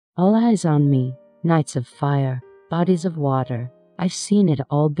All eyes on me, nights of fire, bodies of water. I've seen it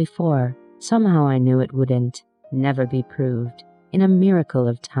all before. Somehow I knew it wouldn't, never be proved. In a miracle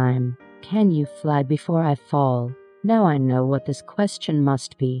of time, can you fly before I fall? Now I know what this question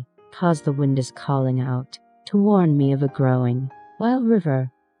must be, 'cause the wind is calling out to warn me of a growing wild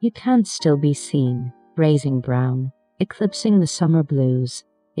river. You can't still be seen, raising brown, eclipsing the summer blues.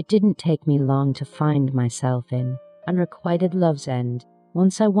 It didn't take me long to find myself in unrequited love's end.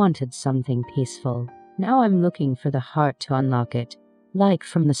 Once I wanted something peaceful. Now I'm looking for the heart to unlock it. Like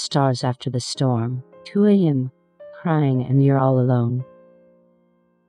from the stars after the storm, 2 a.m., crying and you're all alone.